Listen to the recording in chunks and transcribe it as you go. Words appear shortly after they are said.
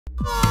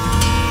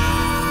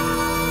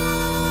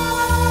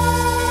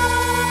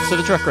So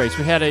the truck race,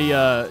 we had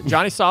a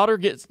Johnny Sauter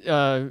got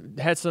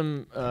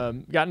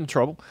in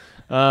trouble.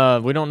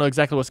 We don't know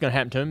exactly what's going to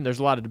happen to him. There's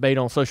a lot of debate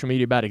on social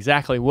media about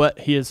exactly what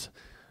his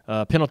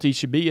penalty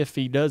should be if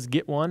he does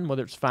get one,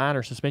 whether it's fine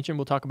or suspension.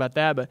 We'll talk about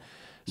that. But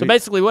so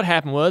basically, what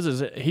happened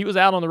was he was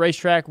out on the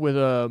racetrack with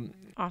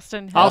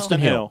Austin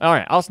Hill. All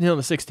right, Austin Hill in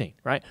the 16.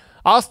 Right,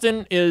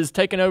 Austin is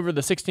taking over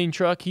the 16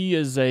 truck. He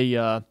is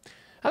I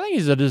think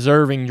he's a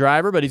deserving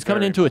driver, but he's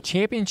coming into a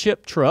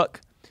championship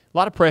truck. A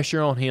lot of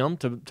pressure on him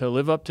to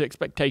live up to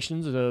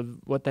expectations of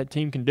what that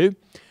team can do,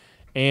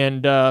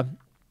 and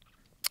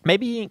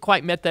maybe he ain't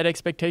quite met that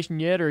expectation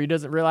yet, or he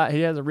hasn't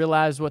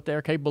realized what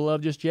they're capable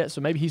of just yet.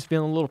 So maybe he's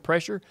feeling a little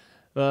pressure,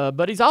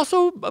 but he's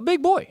also a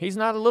big boy. He's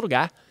not a little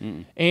guy,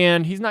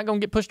 and he's not going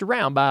to get pushed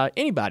around by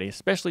anybody,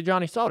 especially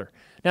Johnny Sauter.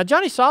 Now,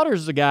 Johnny Sauter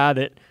is a guy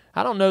that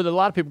I don't know that a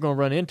lot of people are going to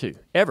run into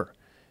ever,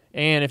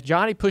 and if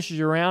Johnny pushes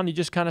you around, you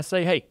just kind of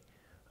say, "Hey,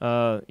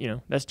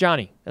 that's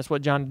Johnny. That's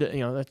what Johnny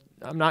did.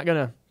 I'm not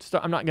gonna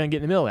get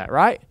in the middle of that,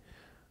 right?"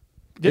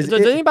 Does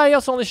anybody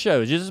else on this show?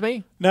 Is it just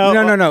me? No.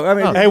 I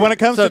mean, hey, when it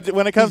comes,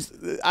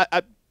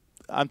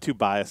 I'm too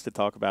biased to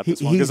talk about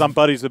this one because I'm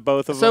buddies with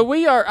both of them. So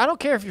we are. I don't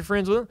care if you're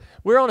friends with them.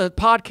 We're on a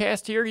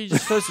podcast here. You're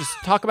just supposed to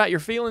talk about your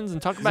feelings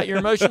and talk about your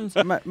emotions.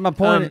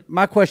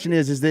 My question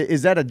is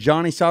that a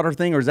Johnny Sauter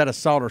thing or is that a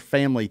Sauter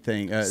family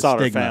thing?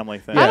 Sauter stigma? family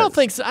thing. I don't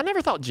think so. I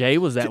never thought Jay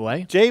was that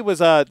way. Jay was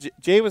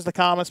the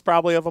calmest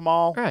probably of them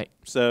all. Right.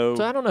 So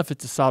I don't know if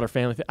it's a Sauter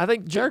family thing. I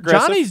think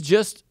Johnny's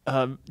just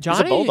a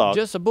bulldog.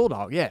 Just a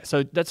bulldog. Yeah.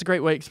 So that's a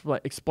great way to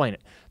explain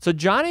it. So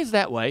Johnny's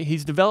that way.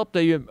 He's developed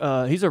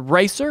he's a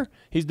racer.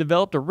 He's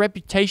developed a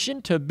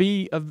reputation to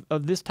be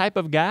of this type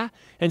of guy,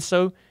 and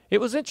so it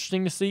was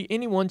interesting to see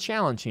anyone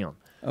challenge him.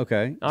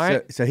 Okay. All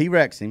right. So he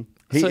wrecks him.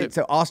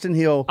 So Austin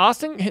Hill.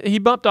 He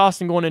bumped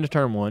Austin going into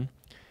turn one.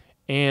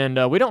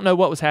 And we don't know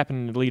what was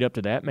happening to lead up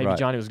to that. Maybe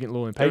Johnny was getting a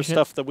little impatient. There was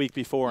stuff the week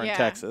before in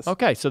Texas.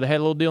 Okay, so they had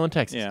a little deal in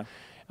Texas. Yeah.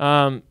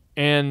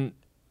 And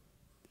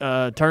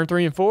turn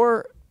 3 and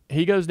 4,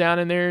 he goes down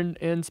in there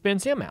and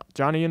spins him out.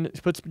 Johnny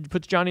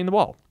puts Johnny in the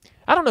wall.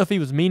 I don't know if he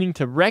was meaning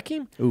to wreck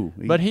him,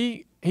 but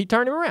he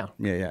turned him around.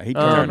 Yeah, he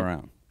turned him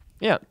around.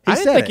 Yeah, I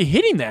didn't think he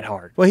hit him that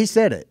hard. Well, he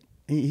said it.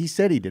 He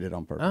said he did it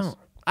on purpose. Oh,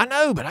 I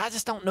know, but I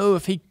just don't know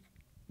if he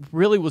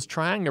really was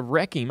trying to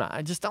wreck him.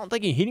 I just don't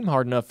think he hit him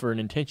hard enough for an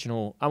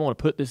intentional, I want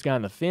to put this guy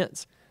in the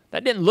fence.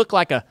 That didn't look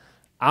like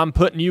I'm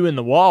putting you in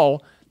the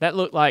wall. That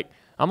looked like,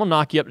 I'm going to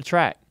knock you up the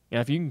track.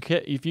 If you can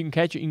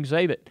catch it, you can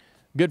save it.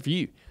 Good for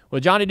you.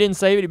 Well, Johnny didn't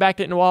save it. He backed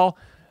it in the wall.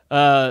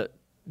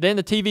 Then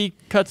the TV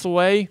cuts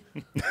away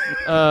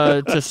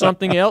to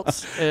something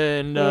else,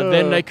 and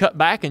then they cut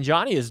back, and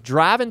Johnny is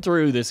driving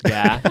through this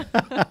guy.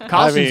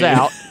 Caution's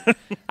out.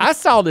 I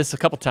saw this a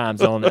couple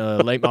times on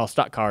late model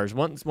stock cars.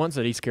 Once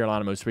at East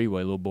Carolina Most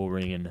Freeway, Little Bull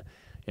Ring,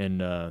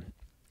 and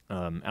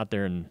out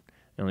there on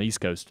the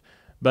East Coast.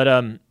 But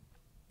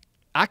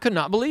I could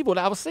not believe what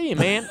I was seeing,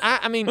 man.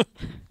 I mean,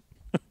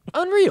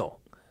 unreal.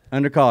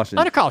 Under caution.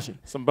 Under caution.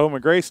 Some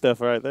Bowman Gray stuff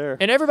right there.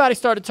 And everybody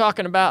started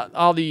talking about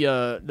all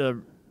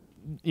the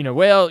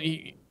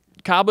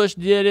Kyle Busch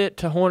did it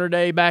to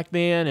Hornaday back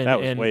then. And,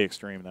 that was way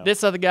extreme, though.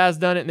 This other guy's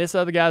done it, and this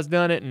other guy's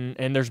done it,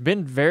 and there's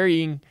been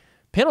varying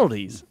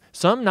penalties.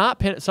 Some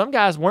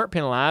guys weren't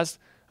penalized.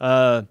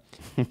 Matt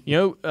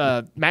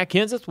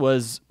Kenseth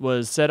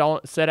was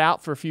set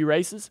out for a few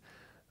races.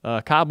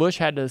 Kyle Busch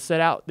had to set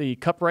out the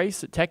Cup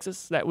race at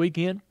Texas that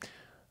weekend.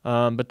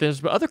 But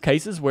there's other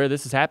cases where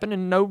this has happened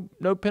and no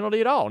penalty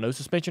at all, no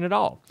suspension at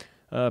all.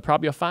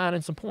 Probably a fine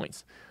and some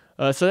points.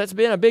 So that's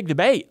been a big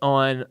debate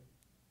on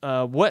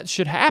what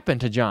should happen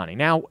to Johnny.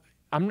 Now,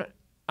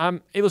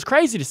 it was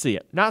crazy to see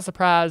it. Not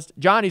surprised.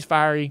 Johnny's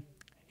fiery.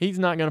 He's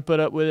not going to put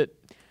up with it.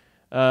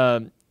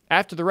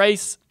 After the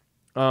race,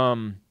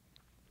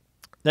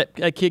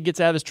 that kid gets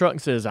out of his truck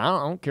and says, I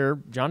don't care.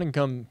 Johnny can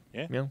come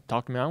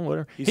talk to me. I don't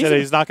whatever. He said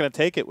he's not going to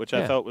take it, which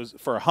I felt was,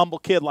 for a humble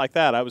kid like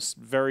that, I was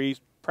very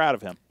proud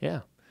of him. Yeah.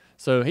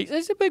 So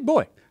he's a big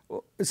boy.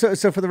 So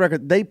for the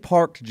record, they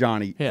parked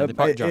Johnny, they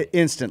parked Johnny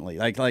instantly.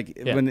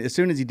 As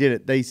soon as he did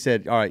it, they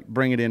said, all right,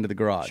 bring it into the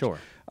garage. Sure.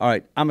 All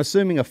right, I'm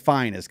assuming a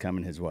fine is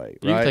coming his way,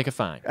 right? You can take a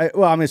fine.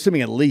 I'm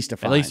assuming at least a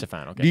fine. At least a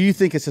fine, okay. Do you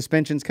think a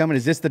suspension's coming?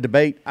 Is this the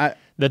debate?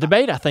 The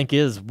debate, I think,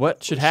 is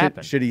what should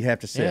happen. Should he have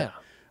to sit? Yeah.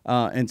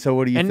 And so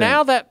what do you think?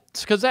 And now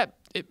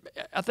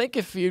I think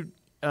if you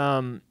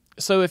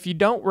if you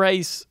don't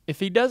race, if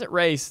he doesn't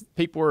race,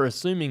 people are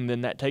assuming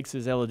then that takes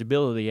his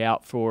eligibility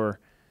out for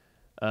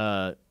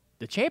the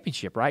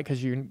championship, right?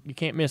 Because you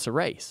can't miss a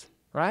race,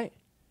 right?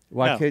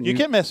 Why couldn't you? You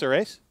can miss a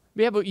race.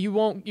 Yeah, but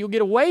you'll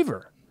get a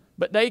waiver.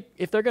 But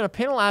if they're going to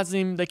penalize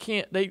him, they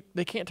can't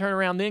turn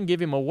around then and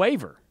give him a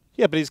waiver.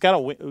 Yeah, but he's got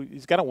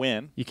to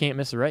win. You can't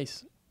miss a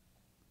race.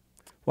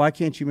 Why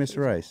can't you miss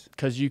a race?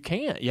 Because you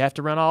can't. You have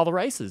to run all the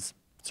races.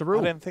 It's a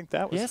rule. I didn't think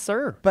that was. Yes,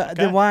 sir. But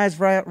then why is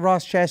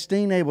Ross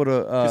Chastain able to?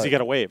 Because he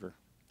got a waiver.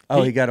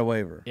 Oh, he got a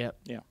waiver. Yep.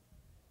 Yeah.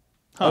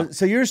 Huh.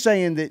 So you're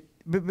saying that.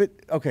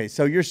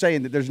 So you're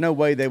saying that there's no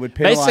way they would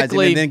penalize him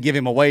and then give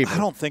him a waiver. I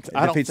don't think. It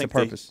defeats the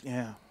purpose.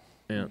 Yeah.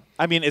 Yeah.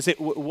 I mean, is it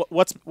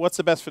what's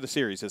the best for the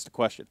series? Is the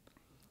question.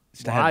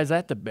 Why is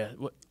that the best?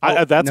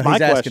 That's no, my he's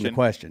question. asking the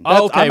question.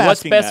 Oh, okay. I'm What's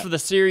asking best that. for the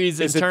series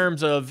in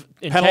terms of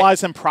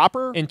penalize him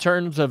proper? in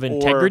terms of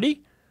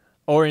integrity,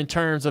 or in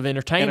terms of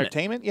entertainment?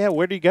 Entertainment? Yeah.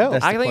 Where do you go?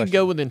 I think you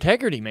go with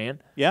integrity,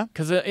 man. Yeah.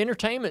 Because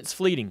entertainment's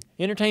fleeting.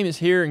 Entertainment's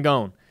here and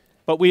gone.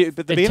 But the beginning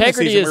of the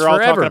Integrity season, is we were all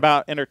forever. talking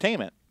about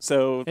entertainment.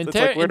 So it's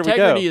like, where do we go?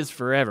 Integrity is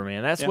forever,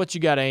 man. That's what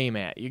you got to aim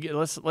at.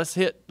 Let's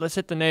hit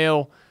the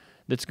nail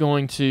that's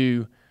going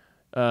to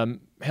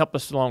help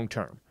us long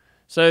term.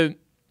 So,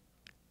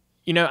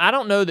 I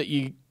don't know that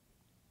you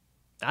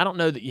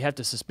have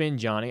to suspend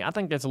Johnny. I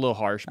think that's a little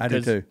harsh. I do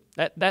because too.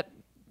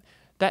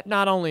 That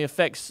not only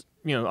affects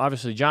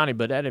obviously Johnny,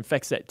 but that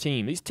affects that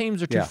team. These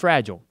teams are too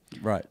fragile.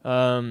 Right.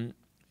 A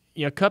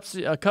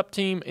cup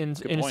team in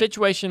a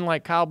situation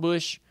like Kyle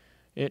Busch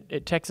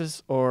at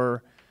Texas,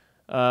 or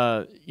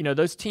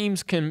those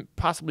teams can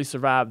possibly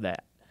survive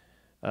that.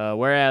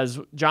 Whereas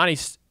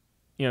Johnny's,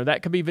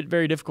 that could be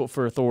very difficult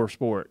for a Thor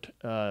Sport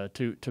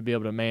to be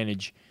able to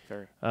manage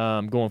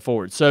going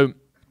forward. So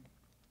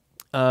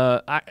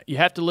you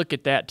have to look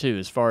at that too,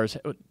 as far as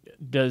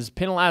does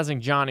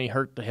penalizing Johnny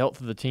hurt the health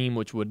of the team,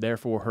 which would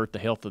therefore hurt the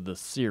health of the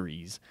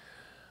series.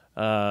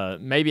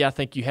 Maybe I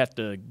think you have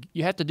to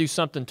do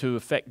something to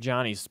affect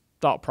Johnny's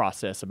thought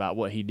process about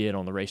what he did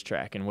on the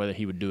racetrack and whether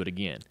he would do it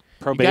again.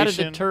 Probation. You got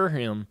to deter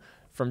him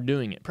from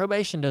doing it.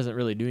 Probation doesn't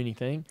really do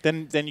anything.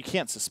 Then you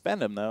can't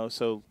suspend him though.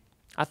 So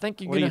I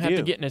think you're going to have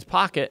to get in his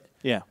pocket.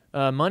 Yeah.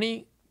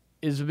 Money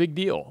is a big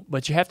deal,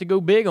 but you have to go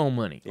big on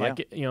money. Yeah.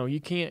 Like you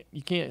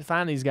can't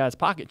find these guys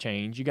pocket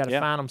change. You got to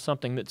find them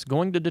something that's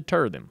going to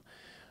deter them.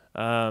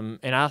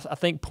 And I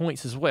think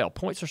points as well.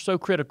 Points are so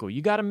critical.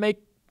 You got to make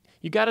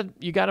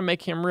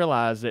him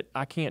realize that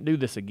I can't do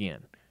this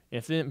again.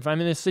 If I'm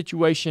in this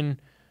situation,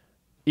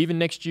 even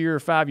next year or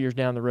 5 years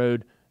down the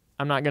road,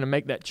 I'm not going to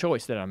make that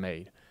choice that I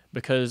made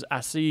because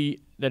I see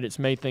that it's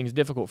made things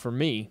difficult for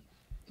me.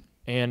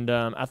 And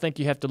I think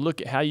you have to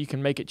look at how you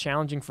can make it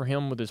challenging for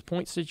him with his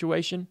point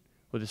situation,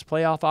 with his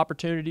playoff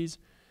opportunities,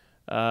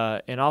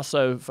 and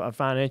also a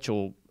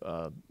financial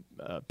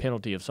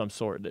penalty of some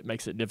sort that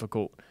makes it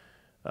difficult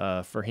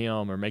for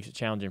him or makes it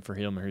challenging for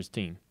him or his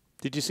team.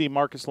 Did you see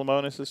Marcus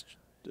Lemonis?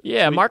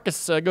 Yeah,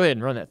 Marcus, go ahead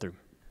and run that through.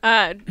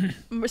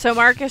 So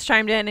Marcus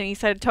chimed in and he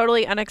said,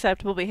 totally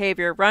unacceptable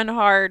behavior. Run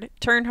hard,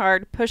 turn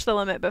hard, push the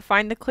limit, but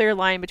find the clear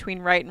line between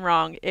right and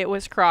wrong. It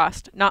was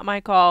crossed. Not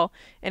my call,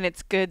 and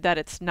it's good that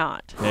it's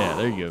not. Yeah,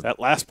 there you go. That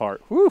last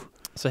part. Whew.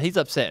 So he's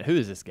upset. Who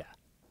is this guy?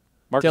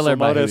 Marcus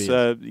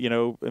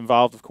Lemonis,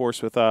 involved, of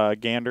course, with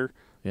Gander,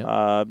 Yep.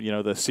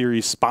 The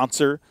series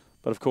sponsor.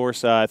 But, of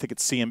course, I think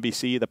it's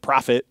CNBC, The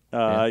Prophet.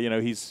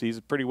 He's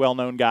a pretty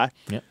well-known guy.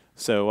 Yep.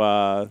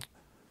 So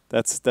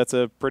that's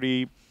a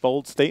pretty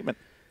bold statement.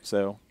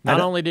 So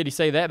not only did he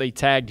say that, but he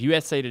tagged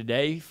USA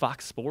Today,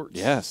 Fox Sports.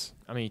 Yes.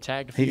 I mean, he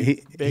tagged a few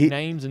big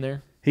names in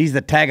there. He's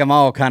the tag 'em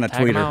all kind of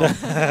tweeter.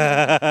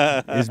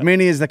 As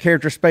many as the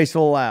character space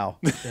will allow.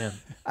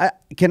 Yeah.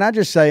 Can I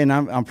just say, and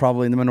I'm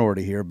probably in the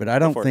minority here, but I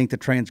don't think the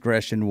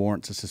transgression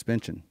warrants a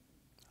suspension.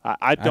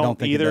 I don't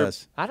think either. it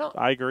does.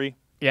 I agree.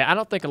 Yeah, I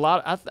don't think a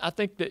lot. I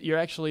think that you're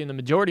actually in the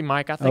majority,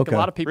 Mike. I think a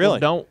lot of people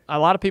don't. A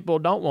lot of people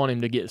don't want him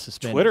to get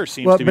suspended. Twitter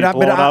seems to be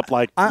blowing up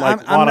like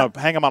want to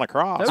hang him on a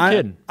cross. No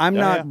kidding. I'm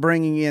not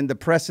bringing in the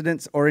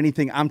precedents or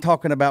anything. I'm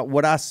talking about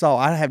what I saw.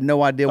 I have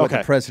no idea what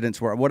the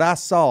precedents were. What I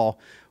saw,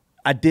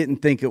 I didn't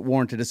think it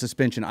warranted a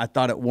suspension. I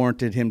thought it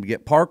warranted him to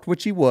get parked,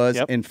 which he was,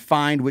 and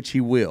fined, which he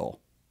will.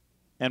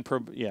 And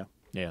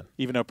Yeah.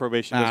 Even though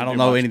probation I don't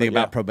know anything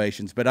about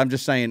probations, but I'm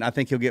just saying I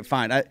think he'll get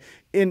fined.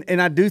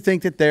 And I do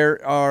think that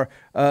there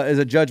is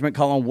a judgment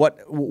call on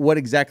what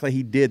exactly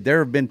he did. There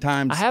have been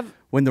times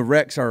when the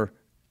wrecks are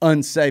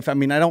unsafe. I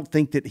mean, I don't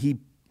think that he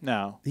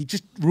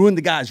just ruined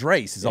the guy's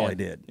race is all he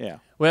did. Yeah.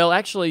 Well,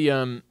 actually,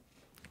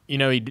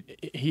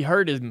 he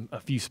hurt him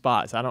a few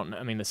spots. I don't know.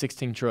 I mean, the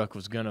 16 truck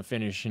was going to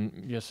finish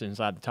just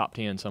inside the top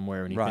 10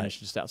 somewhere, and he finished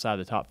just outside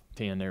the top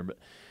 10 there. But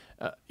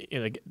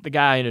the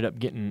guy ended up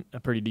getting a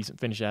pretty decent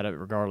finish out of it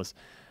regardless.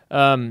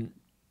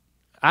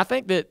 I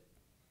think that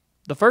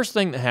the first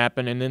thing that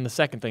happened and then the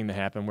second thing that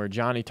happened where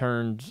Johnny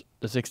turns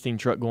the 16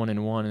 truck going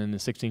into one and then the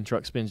 16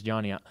 truck spins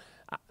Johnny out,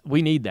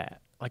 we need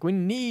that. Like, we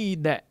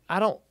need that. I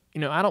don't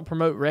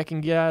promote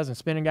wrecking guys and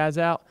spinning guys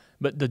out,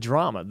 but the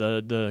drama,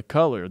 the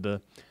color,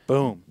 the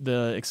boom,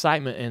 the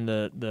excitement and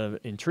the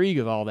intrigue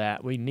of all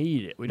that, we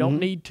need it. We don't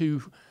need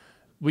to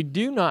 – we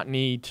do not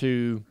need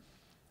to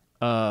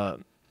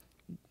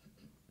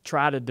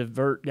try to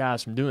divert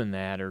guys from doing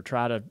that or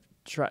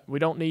we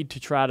don't need to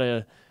try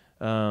to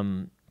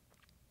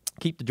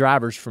keep the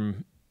drivers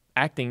from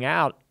acting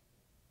out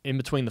in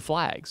between the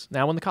flags.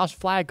 Now, when the caution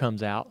flag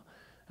comes out,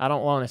 I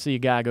don't want to see a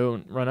guy go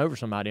and run over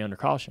somebody under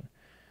caution.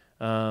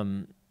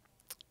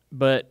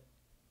 But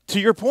to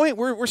your point,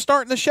 we're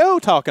starting the show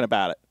talking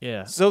about it.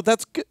 Yeah. So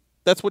that's good.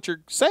 That's what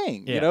you're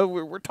saying. Yeah. You know,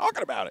 we're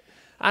talking about it.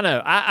 I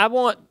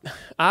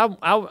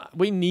know.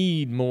 We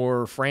need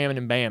more framming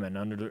and bamming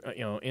under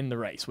the, in the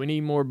race. We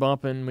need more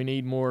bumping. We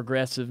need more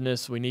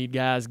aggressiveness. We need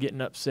guys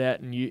getting upset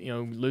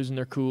and losing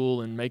their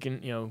cool and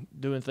making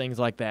doing things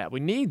like that. We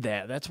need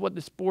that. That's what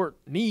the sport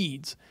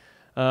needs.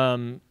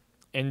 And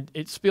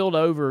it spilled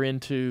over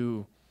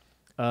into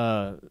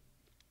Johnny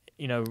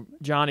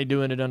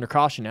doing it under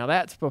caution. Now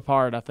that's the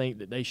part I think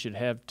that they should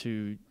have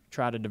to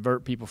try to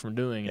divert people from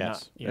doing.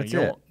 Yes, and that's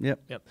it.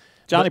 Yep.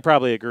 Johnny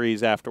probably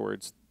agrees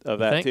afterwards of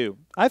that too.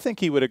 I think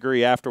he would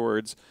agree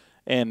afterwards,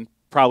 and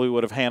probably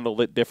would have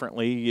handled it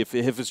differently if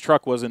his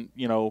truck wasn't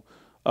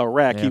a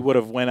wreck. He would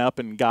have went up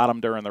and got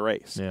him during the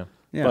race. Yeah.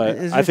 Yeah, but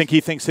I think he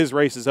thinks his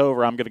race is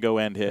over. I'm going to go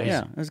end his.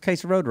 Yeah, it was a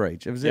case of road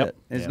rage. It was it.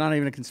 It's not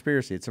even a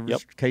conspiracy. It's a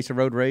case of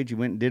road rage. He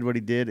went and did what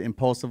he did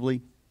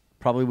impulsively.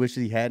 Probably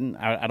wishes he hadn't.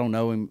 I don't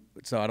know him,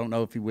 so I don't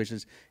know if he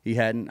wishes he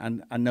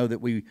hadn't. I know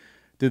that we,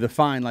 through the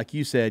fine, like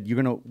you said, you're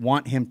going to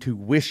want him to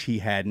wish he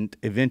hadn't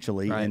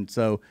eventually, and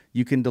so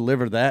you can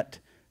deliver that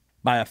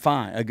by a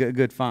fine, a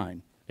good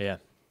fine. Yeah,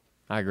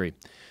 I agree.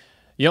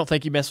 You don't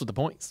think you mess with the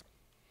points?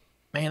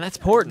 Man, that's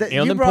important.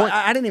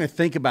 I didn't even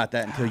think about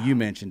that until you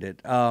mentioned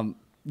it.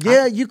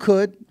 Yeah, you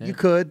could. Yeah. You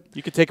could.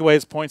 You could take away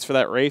his points for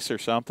that race or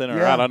something,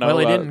 or I don't know. Well,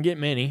 he didn't get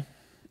many.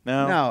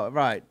 No,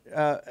 right.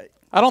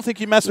 I don't think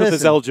you mess with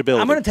his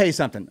eligibility. I'm going to tell you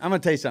something.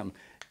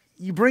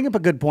 You bring up a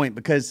good point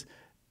because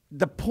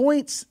the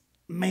points,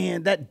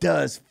 man, that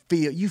does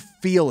you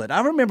feel it.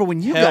 I remember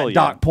when you got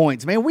dock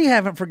points, man. I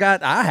haven't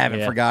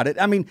forgot it.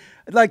 I mean,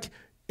 like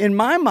in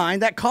my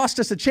mind, that cost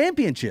us a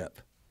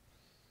championship.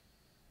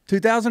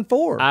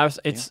 2004.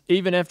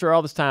 Even after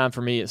all this time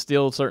for me, it's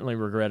still certainly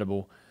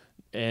regrettable.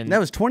 And that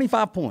was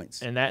 25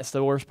 points. And that's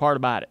the worst part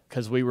about it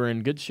because we were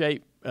in good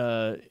shape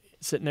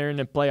sitting there in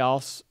the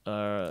playoffs.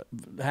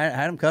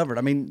 Had them covered.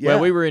 I mean, well,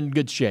 we were in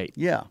good shape.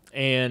 Yeah.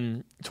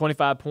 And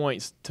 25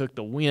 points took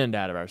the wind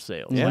out of our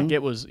sails. Yeah.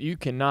 Like you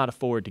cannot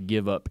afford to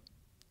give up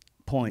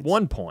points.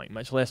 1 point,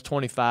 much less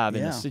 25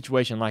 in a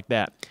situation like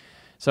that.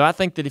 So I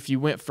think that if you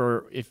went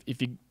for if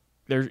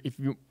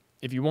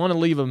you want to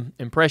leave an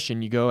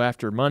impression, you go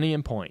after money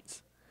and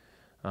points.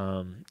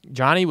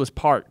 Johnny was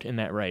parked in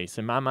that race.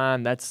 In my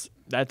mind, that's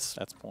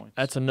points.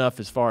 That's enough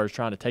as far as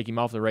trying to take him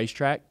off the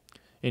racetrack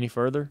any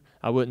further.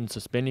 I wouldn't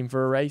suspend him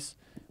for a race.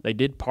 They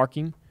did park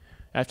him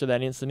after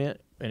that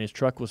incident, and his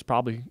truck was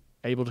probably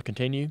able to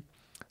continue.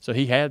 So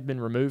he had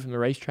been removed from the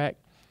racetrack.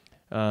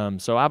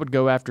 So I would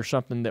go after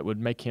something that would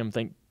make him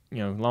think,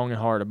 long and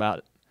hard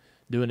about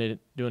doing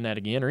that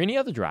again, or any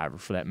other driver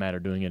for that matter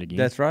doing it again.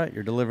 That's right.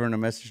 You're delivering a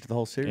message to the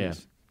whole series. Yeah.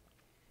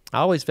 I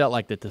always felt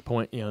like that the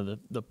point,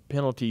 the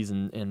penalties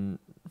and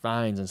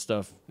fines and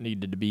stuff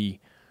needed to be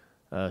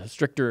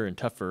stricter and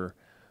tougher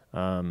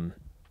in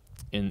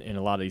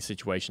a lot of these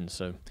situations.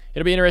 So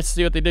it'll be interesting to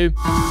see what they do.